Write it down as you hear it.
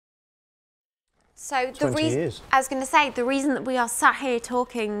So 20 years. I was going to say, the reason that we are sat here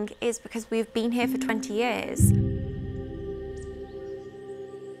talking is because we've been here for 20 years.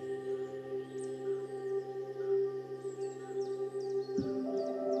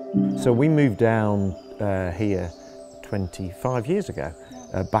 So we moved down here 25 years ago,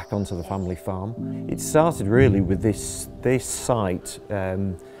 back onto the family farm. It started really with this site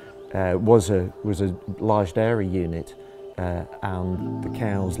was a large dairy unit, and the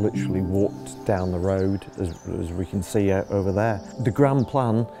cows literally walked down the road, as we can see over there. The grand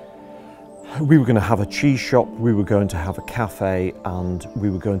plan, we were going to have a cheese shop, we were going to have a cafe, and we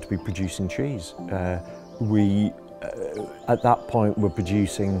were going to be producing cheese. At that point, we're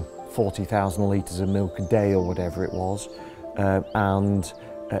producing 40,000 litres of milk a day or whatever it was, and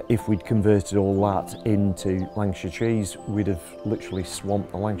if we'd converted all that into Lancashire cheese, we'd have literally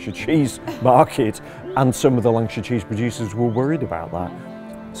swamped the Lancashire cheese market, and some of the Lancashire cheese producers were worried about that.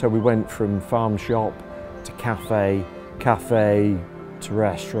 So we went from farm shop to cafe, cafe to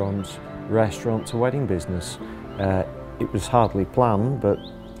restaurant, restaurant to wedding business. It was hardly planned, but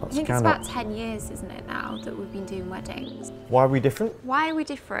that's I think it's about 10 years, isn't it, now, that we've been doing weddings. Why are we different? Why are we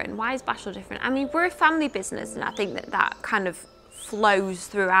different? Why is Bashall different? I mean, we're a family business, and I think that kind of flows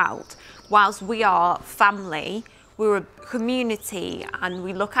throughout. Whilst we are family, we're a community, and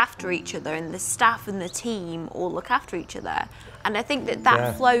we look after each other, and the staff and the team all look after each other. And I think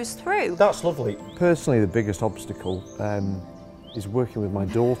that flows through. That's lovely. Personally, the biggest obstacle is working with my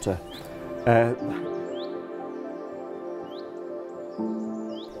daughter.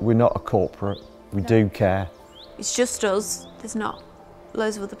 We're not a corporate, we do care. It's just us, there's not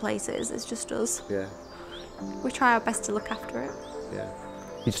loads of other places, it's just us. Yeah. We try our best to look after it. Yeah.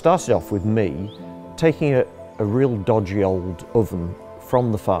 It started off with me taking a real dodgy old oven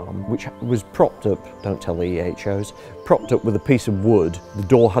from the farm, which was propped up, don't tell the EHOs, propped up with a piece of wood. The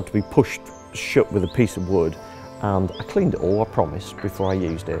door had to be pushed shut with a piece of wood, and I cleaned it all, I promise, before I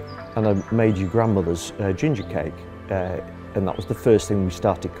used it. And I made your grandmother's ginger cake. And that was the first thing we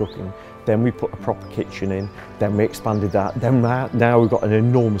started cooking. Then we put a proper kitchen in, then we expanded that, then now we've got an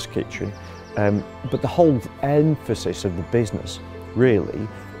enormous kitchen. But the whole emphasis of the business, really,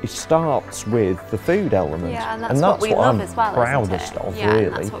 it starts with the food element. Yeah, and that's what we love as well, proudest of, yeah, really.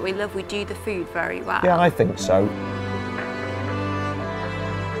 And that's what we love, we do the food very well. Yeah, I think so.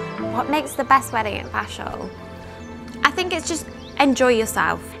 What makes the best wedding at Bashall? I think it's just enjoy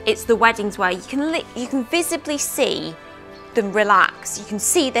yourself. It's the weddings where you can visibly see them relax, you can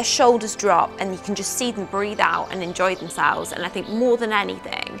see their shoulders drop, and you can just see them breathe out and enjoy themselves. And I think more than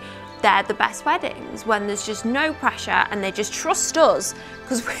anything, they're the best weddings when there's just no pressure, and they just trust us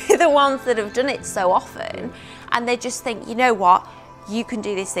because we're the ones that have done it so often, and they just think, you know what, you can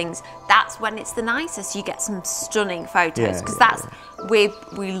do these things. That's when it's the nicest. You get some stunning photos, because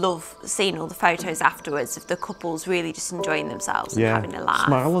we love seeing all the photos afterwards of the couples really just enjoying themselves and having a laugh.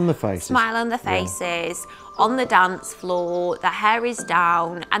 Smile on the faces. Smile on the faces, on the dance floor, their hair is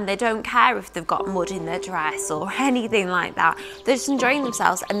down, and they don't care if they've got mud in their dress or anything like that. They're just enjoying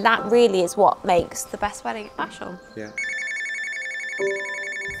themselves, and that really is what makes the best wedding at Bashall. Yeah.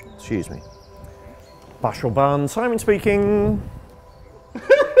 Excuse me. Bashall Barn, Simon speaking.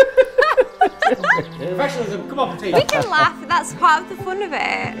 Professionalism, come on, team. We can laugh, that's part of the fun of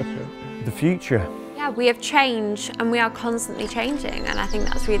it. The future. Yeah, we have changed, and we are constantly changing, and I think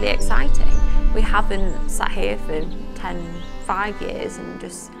that's really exciting. We haven't sat here for 5 years and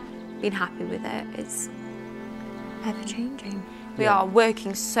just been happy with it. It's ever changing. We are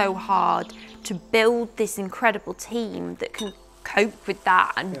working so hard to build this incredible team that can cope with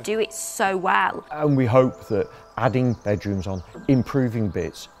that and do it so well. And we hope that adding bedrooms on, improving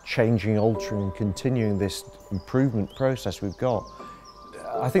bits, changing, altering, continuing this improvement process we've got,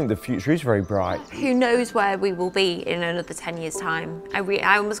 I think the future is very bright. Who knows where we will be in another 10 years' time?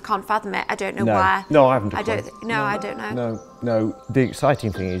 I almost can't fathom it. I don't know where. No, I haven't. I don't know. No. The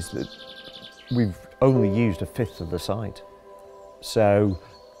exciting thing is that we've only used 1/5 of the site. So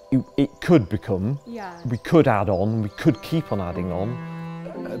it could become, we could add on, we could keep on adding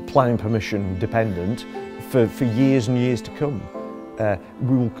on, planning permission dependent, for years and years to come.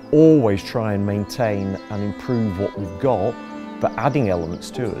 We will always try and maintain and improve what we've got, but adding elements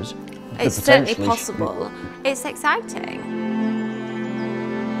to us. It's certainly possible. It's exciting.